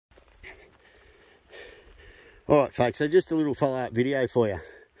Alright folks, so just a little follow-up video for you.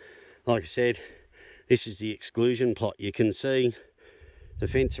 Like I said, this is the exclusion plot. You can see the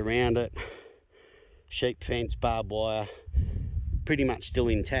fence around it, sheep fence, barbed wire, pretty much still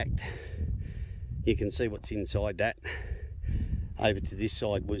intact. You can see what's inside that. Over to this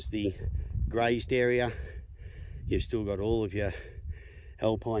side was the grazed area. You've still got all of your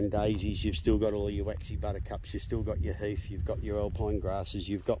alpine daisies, you've still got all your waxy buttercups, you've still got your heath, you've got your alpine grasses,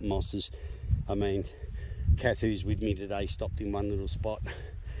 you've got mosses. I mean, Kath, who's with me today, stopped in one little spot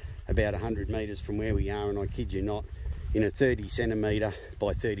about 100 metres from where we are, and I kid you not, in a 30 centimetre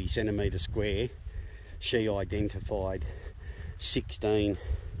by 30 centimetre square, she identified 16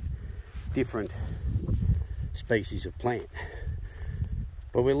 different species of plant.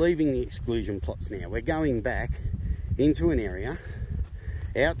 But we're leaving the exclusion plots now. We're going back into an area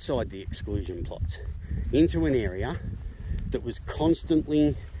outside the exclusion plots, into an area that was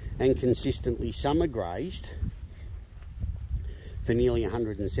constantly and consistently summer grazed for nearly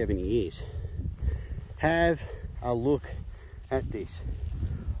 170 years. Have a look at this.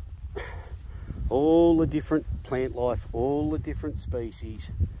 All the different plant life, all the different species,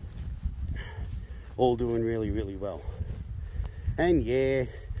 all doing really, really well. And yeah,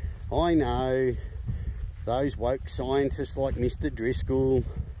 I know those woke scientists like Mr. Driscoll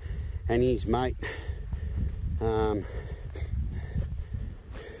and his mate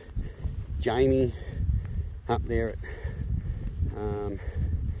Jamie up there at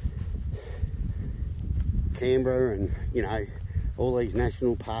Canberra, and you know, all these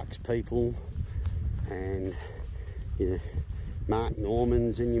national parks people, and you know, Mark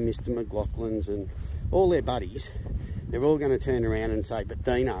Normans and your Mr. McLaughlin's and all their buddies, they're all going to turn around and say, but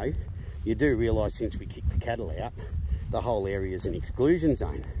Dino, you do realise since we kicked the cattle out, the whole area is an exclusion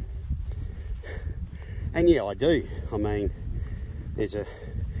zone. And yeah, I do. I mean, there's a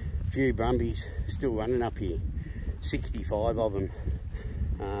few Brumbys still running up here, 65 of them.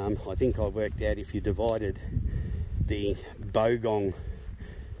 I think I worked out if you divided the Bogong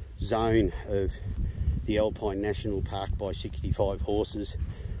zone of the Alpine National Park by 65 horses,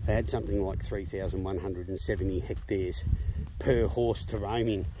 they had something like 3,170 hectares per horse to roam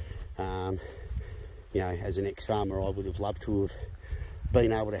in. You know, as an ex-farmer, I would have loved to have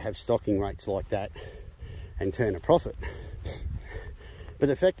been able to have stocking rates like that and turn a profit. But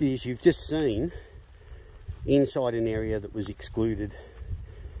the fact is, you've just seen inside an area that was excluded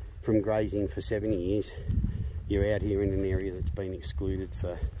from grazing for 70 years. You're out here in an area that's been excluded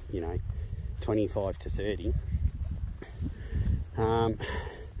for, you know, 25 to 30. And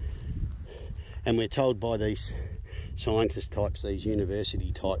we're told by these scientist types, these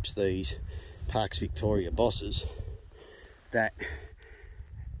university types, these Parks Victoria bosses, that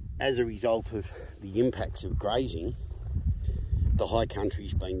as a result of the impacts of grazing, the high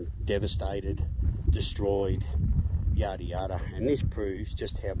country's been devastated, destroyed, yada yada. And this proves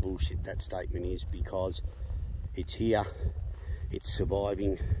just how bullshit that statement is, because it's here, it's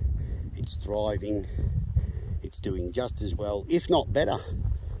surviving, it's thriving, it's doing just as well, if not better,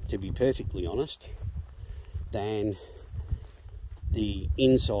 to be perfectly honest, than the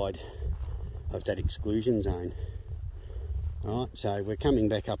inside of that exclusion zone. All right, so we're coming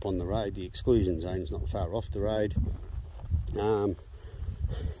back up on the road. The exclusion zone's not far off the road.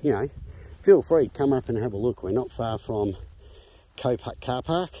 You know, feel free, come up and have a look. We're not far from Coputt Car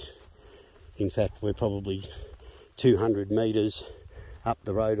Park. In fact, we're probably 200 metres up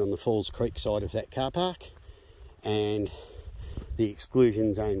the road on the Falls Creek side of that car park, and the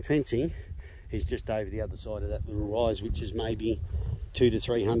exclusion zone fencing is just over the other side of that little rise, which is maybe 200 to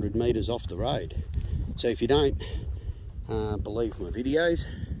 300 metres off the road. So if you don't believe my videos,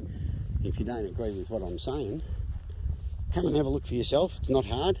 if you don't agree with what I'm saying, come and have a look for yourself. It's not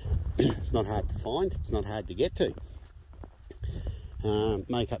hard. It's not hard to find. It's not hard to get to.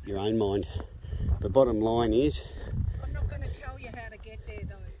 Make up your own mind. The bottom line is, I'm not going to tell you how to get there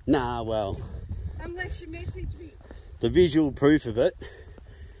though. Nah, well, unless you message me. The visual proof of it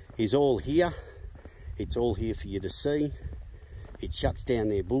is all here. It's all here for you to see. It shuts down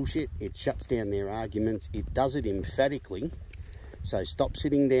their bullshit. It shuts down their arguments. It does it emphatically. So stop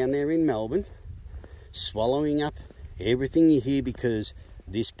sitting down there in Melbourne, swallowing up everything you hear because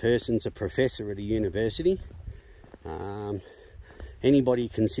this person's a professor at a university. Anybody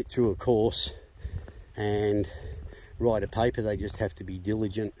can sit through a course and write a paper. They just have to be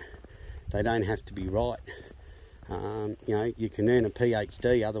diligent. They don't have to be right. You know, you can earn a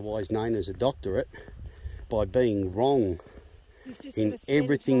PhD, otherwise known as a doctorate, by being wrong in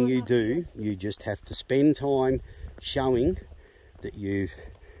everything you do. You just have to spend time showing that you've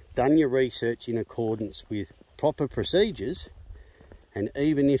done your research in accordance with proper procedures, and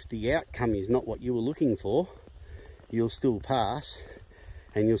even if the outcome is not what you were looking for, you'll still pass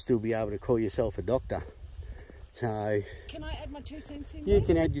and you'll still be able to call yourself a doctor. So can I add my 2 cents in? You there?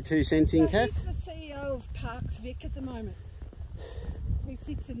 can add your 2 cents in, Kath. Who's the CEO of Parks Vic at the moment? Who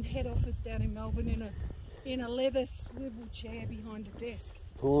sits in head office down in Melbourne in a leather swivel chair behind a desk?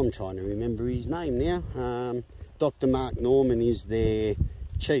 Oh, I'm trying to remember his name now. Dr. Mark Norman is their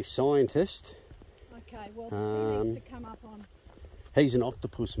chief scientist. Okay, well, he needs to come up on... He's an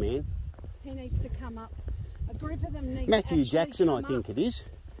octopus man. He needs to come up. A group of them need Matthew to Jackson, I come think up it is.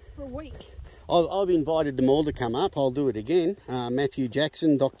 for a week. I've invited them all to come up. I'll do it again. Matthew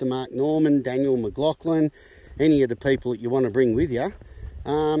Jackson, Dr. Mark Norman, Daniel McLaughlin, any of the people that you want to bring with you.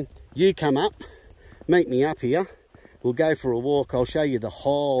 You come up, meet me up here. We'll go for a walk. I'll show you the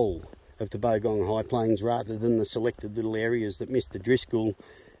whole of the Bogong High Plains rather than the selected little areas that Mr. Driscoll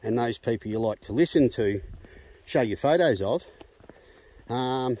and those people you like to listen to show you photos of.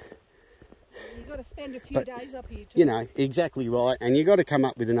 You've got to spend a few days up here too. You know, exactly right. And you've got to come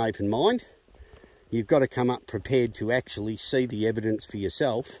up with an open mind. You've got to come up prepared to actually see the evidence for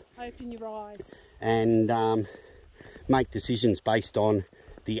yourself. Open your eyes. And make decisions based on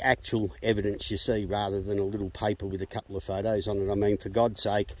the actual evidence you see rather than a little paper with a couple of photos on it. I mean, for God's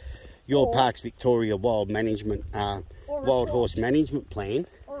sake, your Parks Victoria wild horse management plan.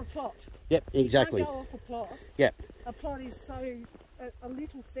 Or a plot. Yep, exactly. You don't go off a plot. Yep. A plot is a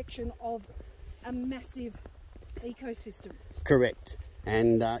little section of a massive ecosystem. Correct.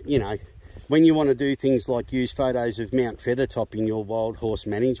 And, you know, when you want to do things like use photos of Mount Feathertop in your wild horse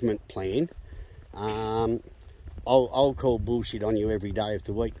management plan, I'll call bullshit on you every day of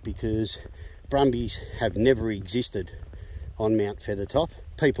the week, because Brumbys have never existed on Mount Feathertop.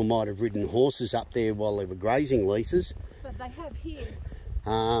 People might have ridden horses up there while they were grazing leases. But they have here.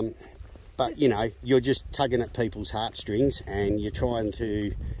 But, you know, you're just tugging at people's heartstrings and you're trying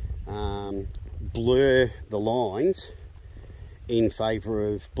to blur the lines in favour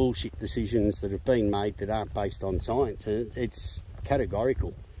of bullshit decisions that have been made that aren't based on science. It's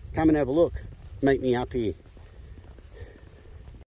categorical. Come and have a look. Meet me up here.